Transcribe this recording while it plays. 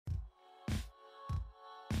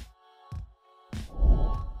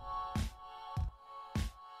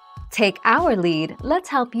Take our lead, let's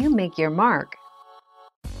help you make your mark.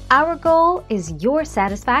 Our goal is your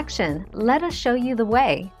satisfaction. Let us show you the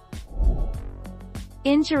way.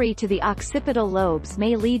 Injury to the occipital lobes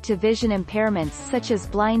may lead to vision impairments such as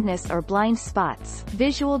blindness or blind spots,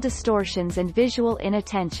 visual distortions and visual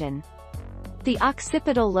inattention. The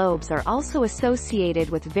occipital lobes are also associated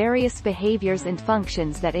with various behaviors and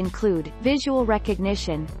functions that include visual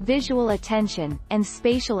recognition, visual attention, and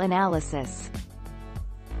spatial analysis.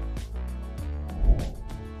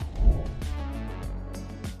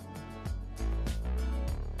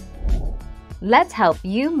 Let's help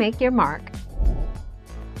you make your mark.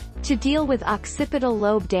 To deal with occipital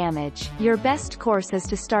lobe damage, your best course is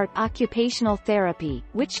to start occupational therapy,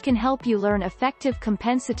 which can help you learn effective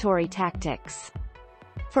compensatory tactics.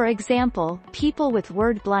 For example, people with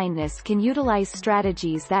word blindness can utilize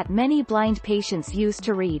strategies that many blind patients use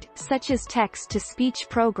to read, such as text-to-speech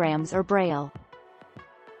programs or Braille.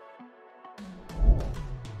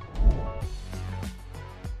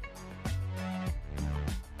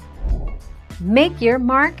 Make your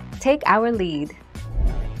mark, take our lead.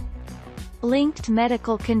 Linked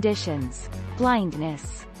medical conditions.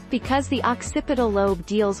 Blindness. Because the occipital lobe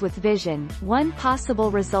deals with vision, one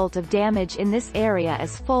possible result of damage in this area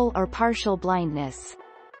is full or partial blindness.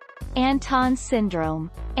 Anton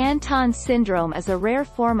syndrome. Anton syndrome is a rare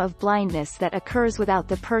form of blindness that occurs without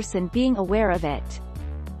the person being aware of it.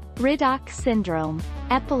 Riddoch syndrome.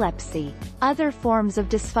 Epilepsy. Other forms of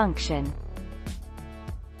dysfunction.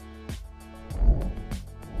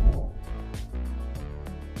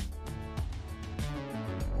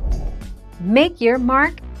 Make your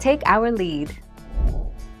mark, take our lead.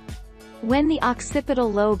 When the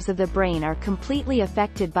occipital lobes of the brain are completely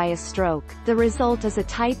affected by a stroke, the result is a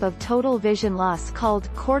type of total vision loss called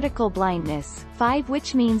cortical blindness, 5,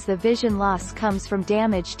 which means the vision loss comes from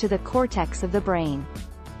damage to the cortex of the brain.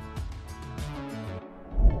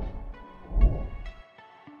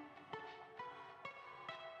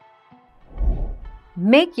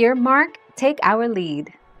 Make your mark, take our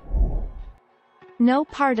lead. No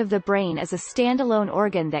part of the brain is a standalone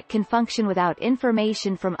organ that can function without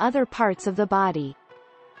information from other parts of the body.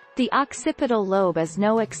 The occipital lobe is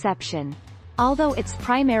no exception. Although its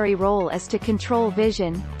primary role is to control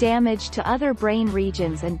vision, damage to other brain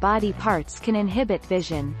regions and body parts can inhibit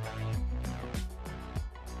vision.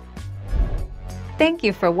 Thank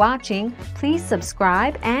you for watching. Please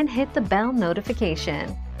subscribe and hit the bell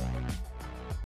notification.